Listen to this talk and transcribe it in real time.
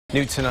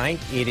New tonight,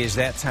 it is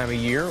that time of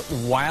year.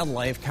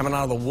 Wildlife coming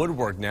out of the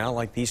woodwork now,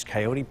 like these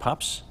coyote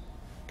pups.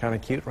 Kind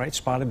of cute, right?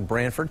 Spotted in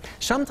Brantford.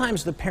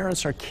 Sometimes the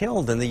parents are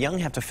killed and the young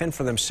have to fend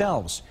for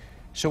themselves.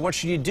 So what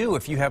should you do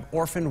if you have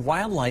orphaned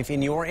wildlife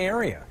in your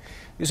area?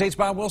 News 8's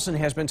Bob Wilson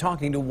has been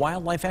talking to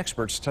wildlife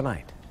experts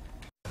tonight.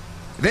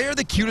 They are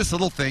the cutest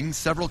little things,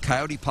 several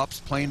coyote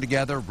pups playing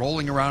together,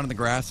 rolling around in the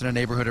grass in a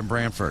neighborhood in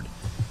Brantford.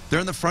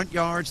 They're in the front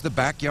yards, the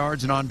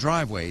backyards, and on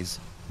driveways.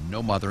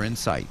 No mother in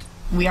sight.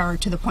 We are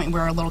to the point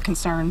where we're a little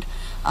concerned,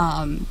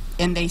 and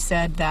they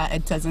said that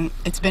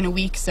it's been a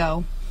week,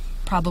 so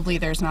probably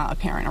there's not a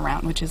parent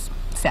around, which is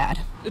sad.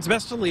 It's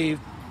best to leave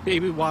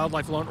baby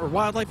wildlife alone, or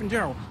wildlife in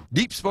general.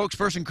 Deep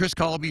spokesperson Chris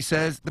Cullaby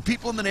says the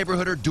people in the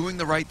neighborhood are doing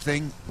the right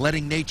thing,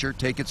 letting nature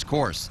take its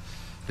course.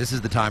 This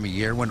is the time of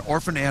year when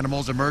orphaned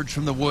animals emerge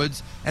from the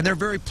woods, and they're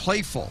very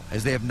playful,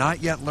 as they have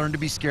not yet learned to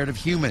be scared of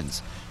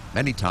humans.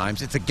 Many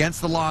times, it's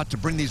against the law to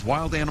bring these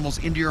wild animals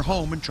into your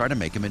home and try to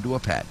make them into a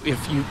pet.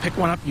 If you pick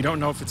one up, you don't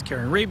know if it's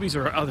carrying rabies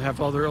or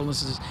have other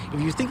illnesses. If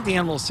you think the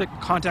animal is sick,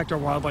 contact our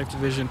wildlife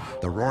division.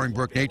 The Roaring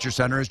Brook Nature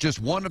Center is just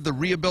one of the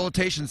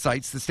rehabilitation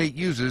sites the state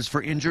uses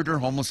for injured or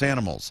homeless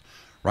animals.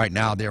 Right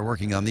now, they're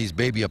working on these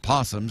baby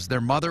opossums. Their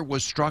mother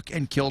was struck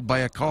and killed by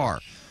a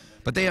car.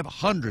 But they have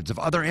hundreds of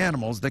other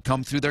animals that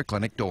come through their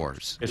clinic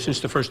doors.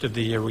 Since the first of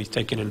the year, we've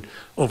taken in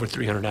over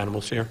 300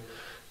 animals here,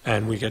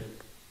 and we get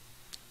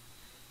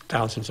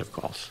thousands of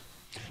calls.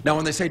 Now,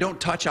 when they say don't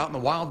touch out in the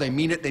wild, they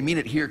mean it. They mean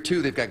it here,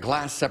 too. They've got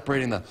glass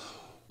separating the...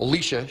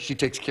 Alicia, she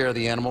takes care of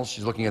the animals.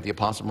 She's looking at the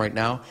opossum right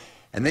now.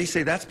 And they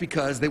say that's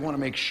because they want to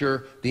make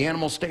sure the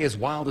animals stay as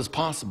wild as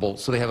possible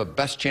so they have a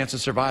best chance of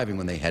surviving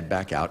when they head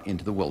back out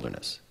into the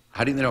wilderness.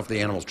 How do you know if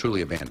the animal's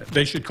truly abandoned?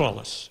 They should call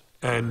us,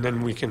 and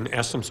then we can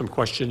ask them some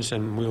questions,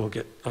 and we will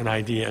get an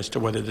idea as to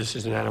whether this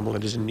is an animal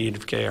that is in need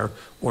of care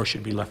or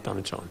should be left on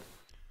its own.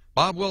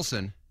 Bob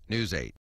Wilson, News 8.